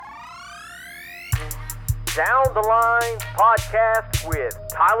Down the Line podcast with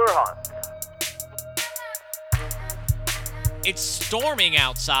Tyler Hunt. It's storming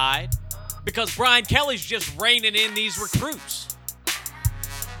outside because Brian Kelly's just reining in these recruits.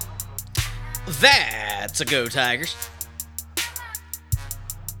 That's a go, Tigers.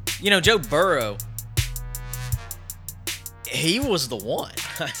 You know, Joe Burrow, he was the one.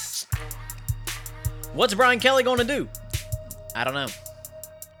 What's Brian Kelly going to do? I don't know.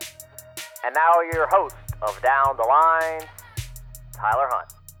 And now your host of Down the Line, Tyler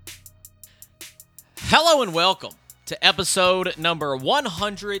Hunt. Hello and welcome to episode number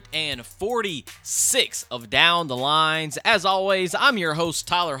 146 of Down the Lines. As always, I'm your host,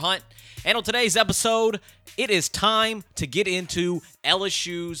 Tyler Hunt. And on today's episode, it is time to get into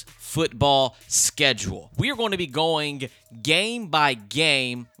LSU's football schedule. We are going to be going game by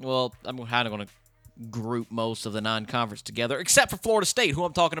game. Well, I'm kind of going to group most of the non-conference together, except for Florida State, who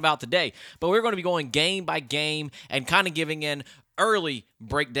I'm talking about today. But we're going to be going game by game and kind of giving an early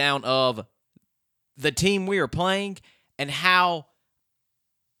breakdown of the team we are playing and how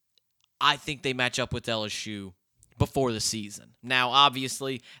I think they match up with LSU before the season. Now,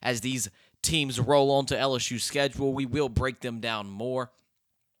 obviously, as these teams roll onto LSU's schedule, we will break them down more,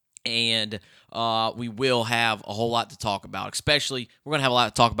 and we will have a whole lot to talk about. Especially, we're going to have a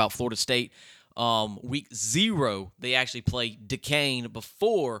lot to talk about Florida State. Week 0, they actually play Duquesne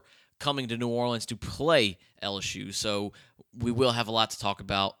before coming to New Orleans to play LSU. So we will have a lot to talk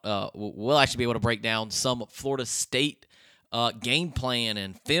about. We'll actually be able to break down some Florida State game plan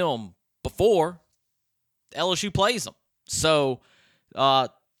and film before LSU plays them. So Florida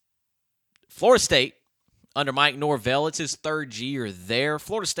State, under Mike Norvell, it's his third year there.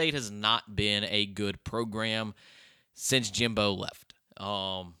 Florida State has not been a good program since Jimbo left.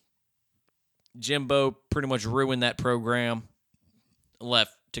 Jimbo pretty much ruined that program,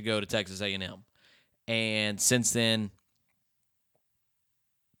 left to go to Texas A&M. And since then,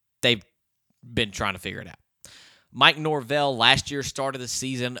 they've been trying to figure it out. Mike Norvell last year started the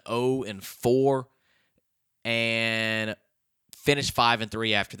season 0-4 and finished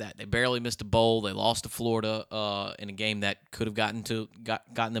 5-3 after that. They barely missed a bowl. They lost to Florida in a game that could have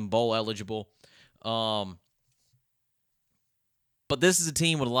gotten them bowl eligible. But this is a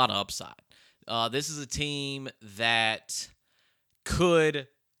team with a lot of upside. This is a team that could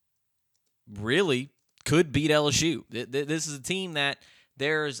beat LSU. This is a team that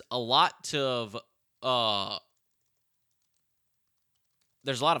there's a lot of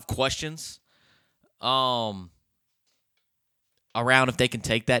questions around if they can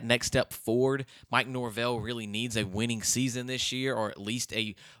take that next step forward. Mike Norvell really needs a winning season this year, or at least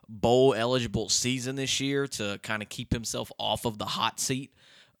a bowl-eligible season this year to kind of keep himself off of the hot seat.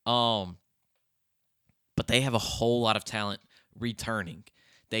 But they have a whole lot of talent returning.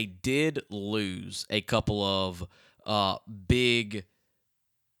 They did lose a couple of big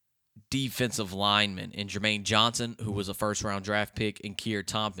defensive linemen in Jermaine Johnson, who was a first-round draft pick, and Keir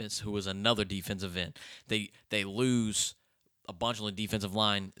Thomas, who was another defensive end. They lose a bunch on the defensive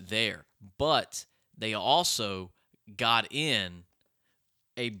line there, but they also got in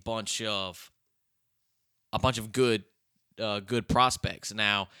a bunch of good prospects.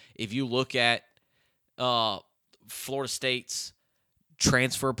 Now, if you look at Florida State's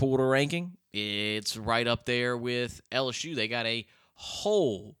transfer portal ranking, it's right up there with LSU. They got a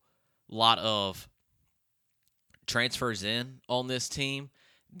whole lot of transfers in on this team.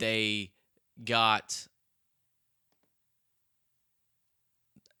 They got,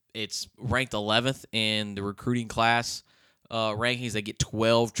 it's ranked 11th in the recruiting class rankings. They get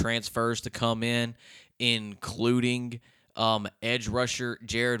 12 transfers to come in, including edge rusher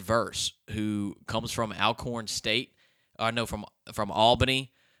Jared Verse, who comes from Alcorn State. From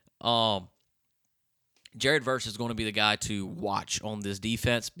Albany. Jared Verse is going to be the guy to watch on this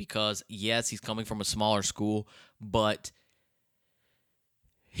defense because, yes, he's coming from a smaller school, but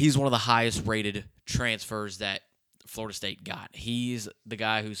he's one of the highest-rated transfers that Florida State got. He's the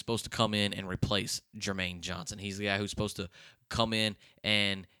guy who's supposed to come in and replace Jermaine Johnson. He's the guy who's supposed to come in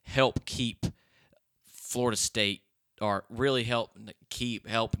and help keep Florida State, or really help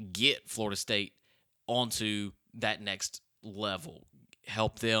get Florida State onto that next level,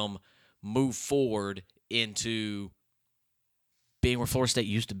 help them move forward into being where Florida State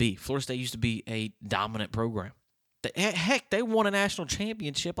used to be. Florida State used to be a dominant program. Heck, they won a national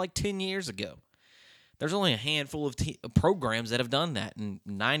championship like 10 years ago. There's only a handful of programs that have done that, and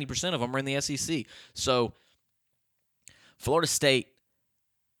 90% of them are in the SEC. So Florida State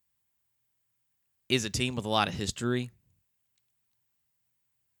is a team with a lot of history.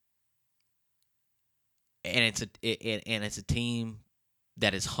 And it's a team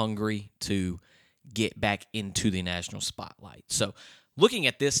that is hungry to get back into the national spotlight. So looking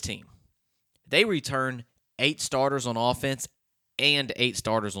at this team, they return 8 starters on offense and 8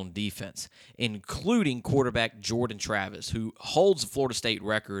 starters on defense, including quarterback Jordan Travis, who holds the Florida State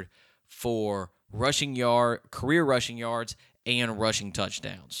record for career rushing yards and rushing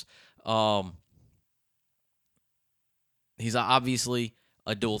touchdowns. He's obviously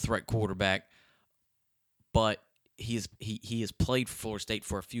a dual threat quarterback, but he has played for Florida State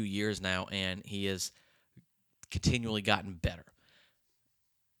for a few years now, and he has continually gotten better.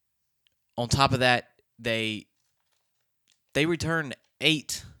 On top of that, they returned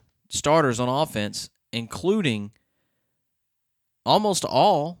 8 starters on offense, including almost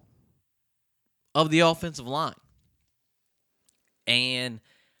all of the offensive line. And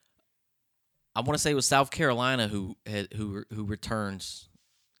I want to say it was South Carolina who returns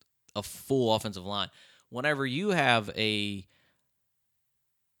a full offensive line. Whenever you have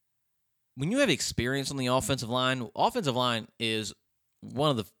experience on the offensive line is one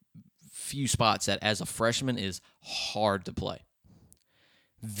of the few spots that as a freshman is hard to play.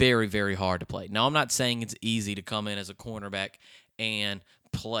 Very, very hard to play. Now, I'm not saying it's easy to come in as a cornerback and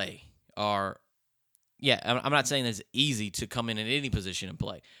play. I'm not saying it's easy to come in at any position and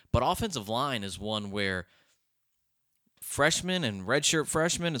play. But offensive line is one where freshmen and redshirt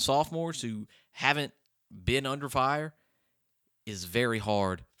freshmen and sophomores who haven't been under fire, is very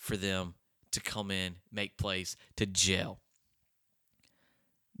hard for them to come in, make plays, to gel.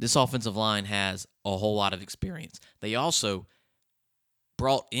 This offensive line has a whole lot of experience. They also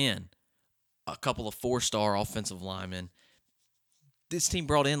brought in a couple of 4-star offensive linemen. This team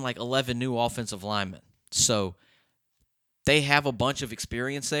brought in like 11 new offensive linemen. So they have a bunch of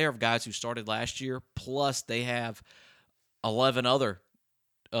experience there of guys who started last year, plus they have 11 other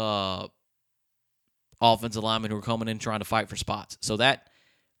offensive linemen who are coming in trying to fight for spots. So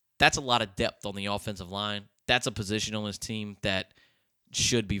that's a lot of depth on the offensive line. That's a position on this team that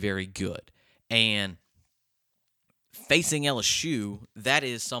should be very good. And facing LSU, that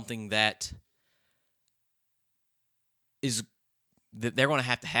is something that they're going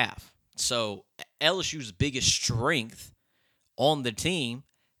to have. So LSU's biggest strength on the team,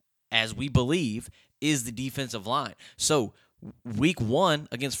 as we believe, is the defensive line. So week 1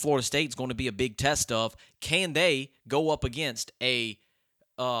 against Florida State is going to be a big test of, can they go up against an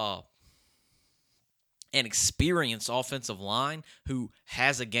experienced offensive line who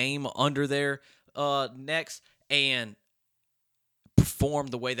has a game under their necks and perform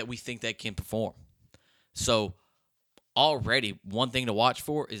the way that we think they can perform. So already one thing to watch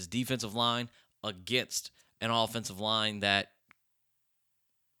for is defensive line against an offensive line that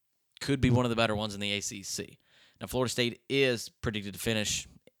could be one of the better ones in the ACC. Now, Florida State is predicted to finish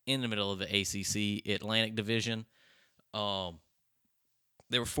in the middle of the ACC Atlantic Division. They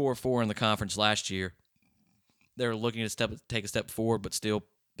were 4-4 in the conference last year. They're looking to take a step forward, but still,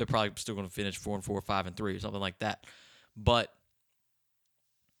 they're probably still going to finish 4-4, 5-3, or something like that. But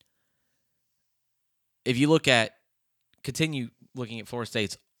if you continue looking at Florida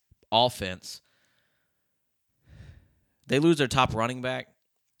State's offense, they lose their top running back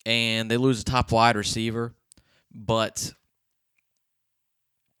and they lose a top wide receiver, but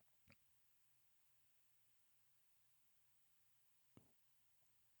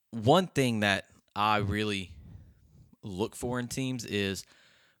one thing that I really look for in teams is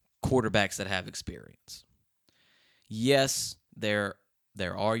quarterbacks that have experience. Yes, there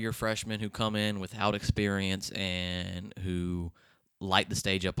are your freshmen who come in without experience and who light the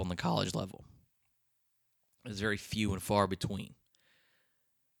stage up on the college level. It's very few and far between.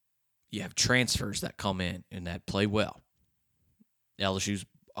 You have transfers that come in and that play well. LSU's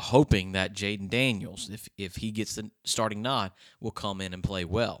hoping that Jaden Daniels, if he gets the starting nod, will come in and play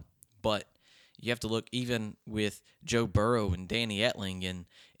well. But you have to look even with Joe Burrow and Danny Etling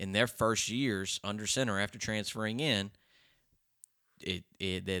in their first years under center after transferring in,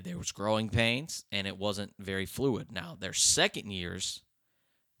 there was growing pains and it wasn't very fluid. Now, their second years,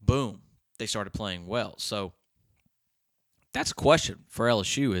 boom, they started playing well. So that's a question for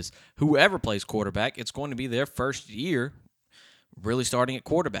LSU is whoever plays quarterback, it's going to be their first year really starting at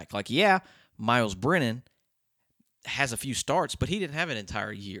quarterback. Like, yeah, Miles Brennan has a few starts, but he didn't have an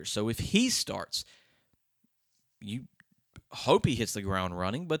entire year. So if he starts, you hope he hits the ground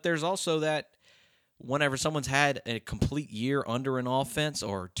running, but there's also that whenever someone's had a complete year under an offense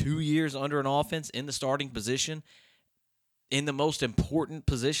or 2 years under an offense in the starting position, in the most important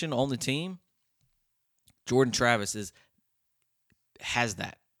position on the team, Jordan Travis has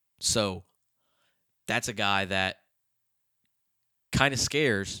that. So that's a guy that kind of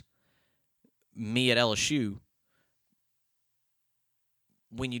scares me at LSU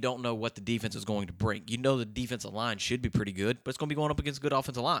when you don't know what the defense is going to bring. You know the defensive line should be pretty good, but it's going to be going up against a good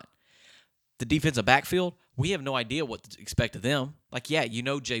offensive line. The defensive backfield, we have no idea what to expect of them. Like, yeah, you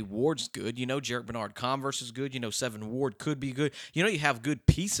know Jay Ward's good. You know Jarek Bernard-Converse is good. You know Seven Ward could be good. You know you have good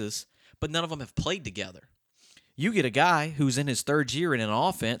pieces, but none of them have played together. You get a guy who's in his third year in an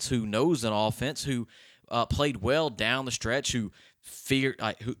offense, who knows an offense, who played well down the stretch,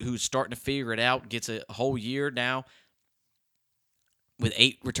 who's starting to figure it out, gets a whole year now with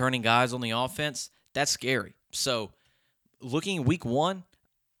 8 returning guys on the offense. That's scary. So looking at week 1,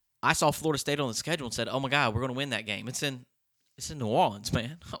 I saw Florida State on the schedule and said, "Oh my God, we're going to win that game." It's in New Orleans,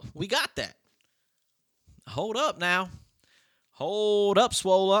 man. We got that. Hold up now. Hold up,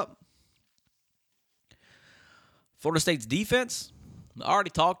 swole up. Florida State's defense, I already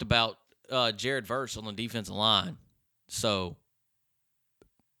talked about Jared Verse on the defensive line. So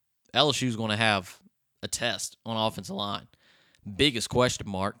LSU's going to have a test on offensive line. Biggest question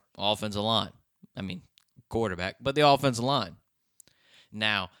mark, offensive line. I mean, quarterback, but the offensive line.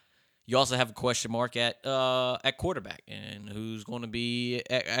 Now, you also have a question mark at quarterback, and who's going to be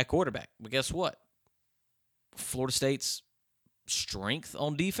at quarterback. But guess what? Florida State's strength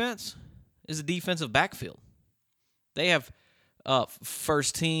on defense is the defensive backfield. They have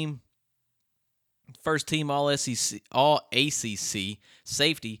first team all SEC, all ACC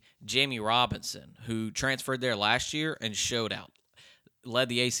safety Jamie Robinson, who transferred there last year and showed out. Led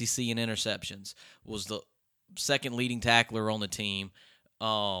the ACC in interceptions. Was the second leading tackler on the team.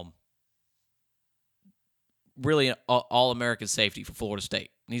 Really an all-American safety for Florida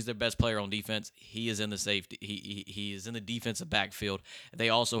State. He's their best player on defense. He is in the safety. He is in the defensive backfield. They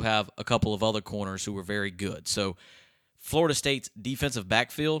also have a couple of other corners who are very good. So Florida State's defensive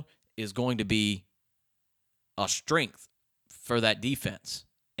backfield is going to be a strength for that defense.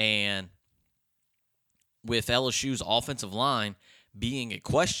 And with LSU's offensive line being a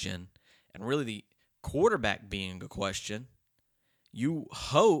question, and really the quarterback being a question, you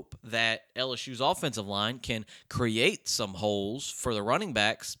hope that LSU's offensive line can create some holes for the running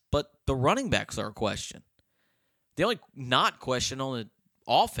backs, but the running backs are a question. The only not question on the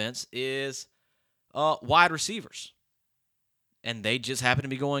offense is wide receivers. And they just happen to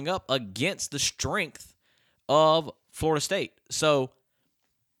be going up against the strength of Florida State. So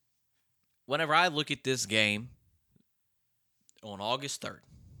whenever I look at this game on August 3rd,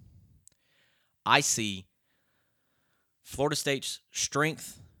 I see Florida State's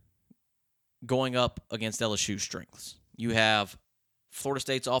strength going up against LSU's strengths. You have Florida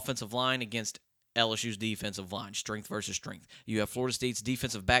State's offensive line against LSU's defensive line, strength versus strength. You have Florida State's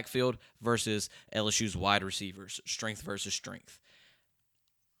defensive backfield versus LSU's wide receivers, strength versus strength.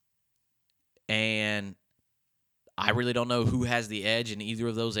 And I really don't know who has the edge in either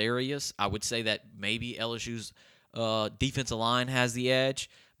of those areas. I would say that maybe LSU's defensive line has the edge,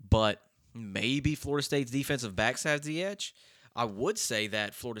 but maybe Florida State's defensive backs has the edge. I would say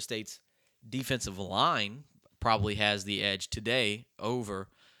that Florida State's defensive line probably has the edge today over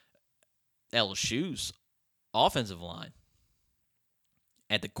LSU's offensive line.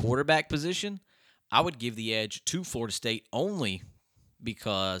 At the quarterback position, I would give the edge to Florida State only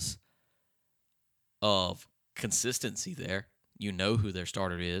because of consistency there. You know who their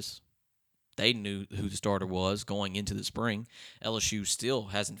starter is. They knew who the starter was going into the spring. LSU still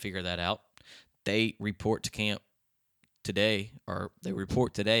hasn't figured that out. They report to camp today,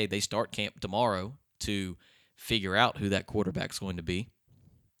 They start camp tomorrow to figure out who that quarterback's going to be.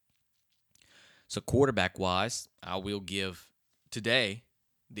 So quarterback-wise, I will give today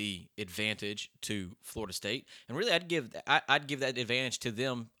the advantage to Florida State, and really I'd give that advantage to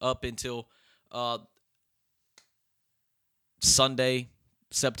them up until Sunday,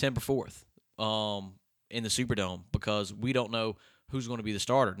 September 4th. In the Superdome, because we don't know who's going to be the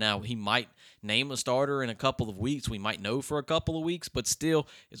starter. Now, he might name a starter in a couple of weeks. We might know for a couple of weeks, but still,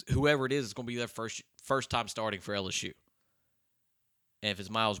 whoever it is going to be their first time starting for LSU. And if it's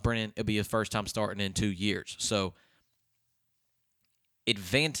Miles Brennan, it'll be his first time starting in 2 years. So,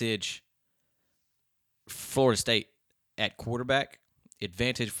 advantage Florida State at quarterback,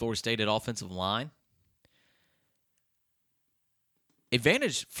 advantage Florida State at offensive line.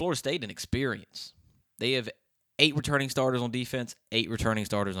 Advantage Florida State in experience. They have 8 returning starters on defense, 8 returning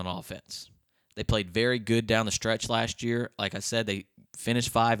starters on offense. They played very good down the stretch last year. Like I said, they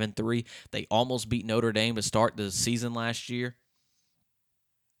finished 5-3. They almost beat Notre Dame to start the season last year.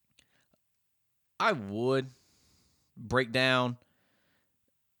 I would break down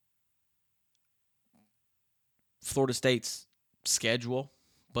Florida State's schedule,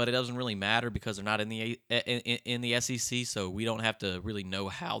 but it doesn't really matter because they're not in the SEC, so we don't have to really know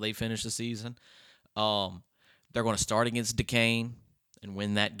how they finish the season. They're going to start against Duquesne. and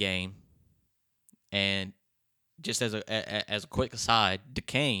win that game. And just as a quick aside,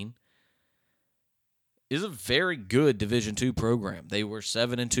 Duquesne is a very good Division II program. They were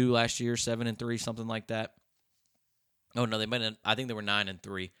 7-2 last year, 7-3, something like that. Oh no, I think they were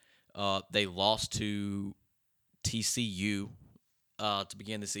 9-3. They lost to TCU to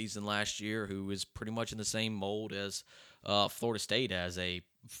begin the season last year, who is pretty much in the same mold as Florida State, as a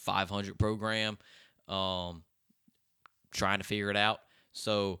 500 program, trying to figure it out.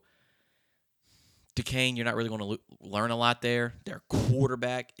 So Duquesne, you're not really going to learn a lot there. Their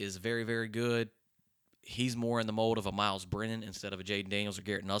quarterback is very, very good. He's more in the mold of a Miles Brennan instead of a Jaden Daniels or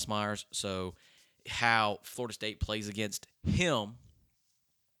Garrett Nussmeyers. So how Florida State plays against him,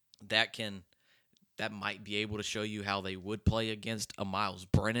 that might be able to show you how they would play against a Miles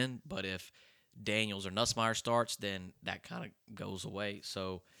Brennan. But if Daniels or Nussmeier starts, then that kind of goes away.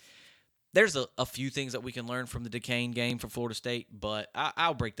 So there's a few things that we can learn from the Duquesne game for Florida State, but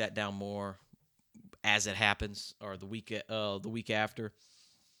I'll break that down more as it happens, or the week after.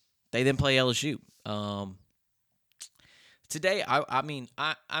 They then play LSU. Today,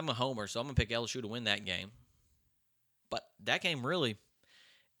 I'm a homer, so I'm going to pick LSU to win that game. But that game really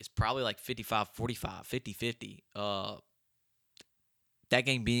is probably like 55-45, 50-50. That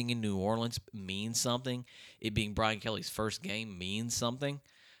game being in New Orleans means something. It being Brian Kelly's first game means something.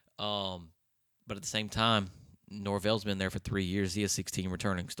 But at the same time, Norvell's been there for 3 years. He has 16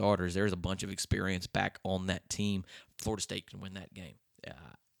 returning starters. There's a bunch of experience back on that team. Florida State can win that game.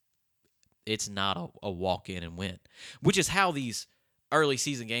 It's not a walk-in and win, which is how these early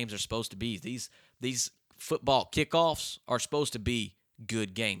season games are supposed to be. These football kickoffs are supposed to be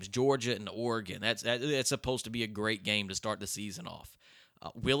good games. Georgia and Oregon, that's supposed to be a great game to start the season off.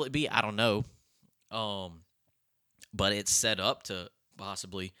 Will it be? I don't know. But it's set up to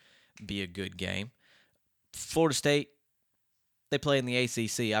possibly be a good game. Florida State, they play in the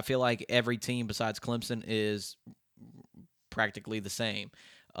ACC. I feel like every team besides Clemson is practically the same.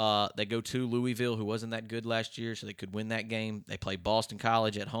 They go to Louisville, who wasn't that good last year, so they could win that game. They play Boston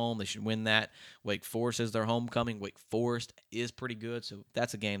College at home. They should win that. Wake Forest is their homecoming. Wake Forest is pretty good, so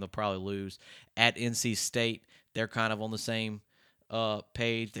that's a game they'll probably lose. At NC State, they're kind of on the same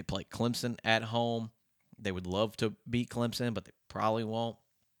page. They play Clemson at home. They would love to beat Clemson, but they probably won't.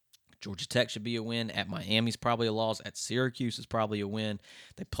 Georgia Tech should be a win. At Miami's probably a loss. At Syracuse is probably a win.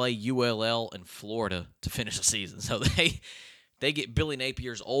 They play ULL and Florida to finish the season, so they get Billy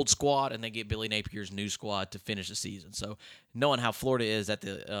Napier's old squad, and they get Billy Napier's new squad to finish the season. So knowing how Florida is at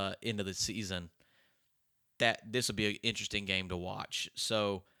the end of the season, that this will be an interesting game to watch.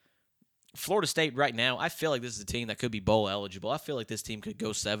 So Florida State right now, I feel like this is a team that could be bowl eligible. I feel like this team could go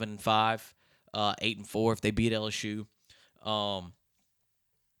 7-5, 8-4 if they beat LSU.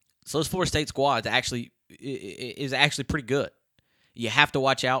 So this Florida State squad is actually pretty good. You have to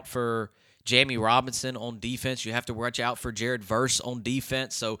watch out for Jamie Robinson on defense. You have to watch out for Jared Verse on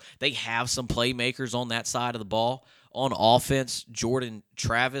defense. So they have some playmakers on that side of the ball. On offense, Jordan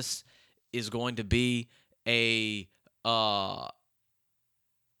Travis is going to be a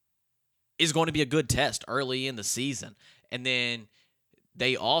good test early in the season. And then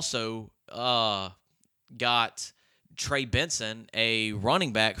they also got Trey Benson, a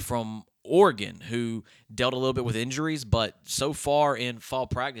running back from Oregon, who dealt a little bit with injuries, but so far in fall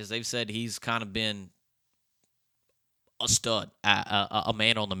practice, they've said he's kind of been a stud, a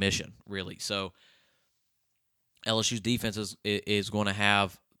man on the mission, really. So LSU's defense is going to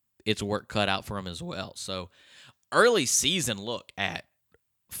have its work cut out for him as well. So early season look at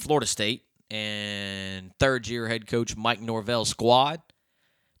Florida State and third-year head coach Mike Norvell's squad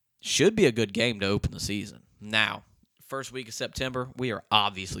should be a good game to open the season. Now, first week of September, we are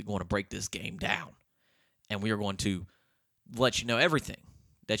obviously going to break this game down, and we are going to let you know everything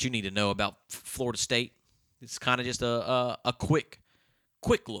that you need to know about Florida State. It's kind of just a quick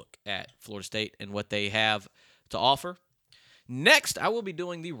look at Florida State and what they have to offer. Next, I will be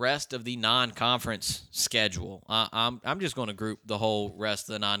doing the rest of the non-conference schedule. I'm just going to group the whole rest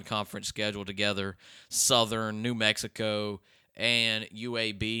of the non-conference schedule together. Southern, New Mexico, and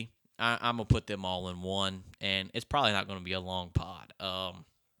UAB. I'm going to put them all in one, and it's probably not going to be a long pod.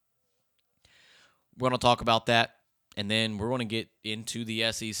 We're going to talk about that, and then we're going to get into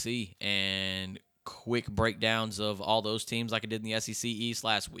the SEC and quick breakdowns of all those teams like I did in the SEC East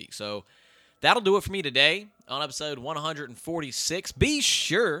last week. So that'll do it for me today on episode 146. Be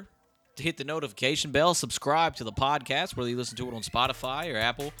sure to hit the notification bell, subscribe to the podcast, whether you listen to it on Spotify or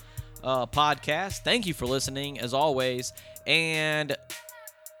Apple Podcasts. Thank you for listening, as always, and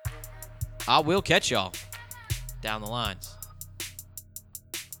I will catch y'all down the lines.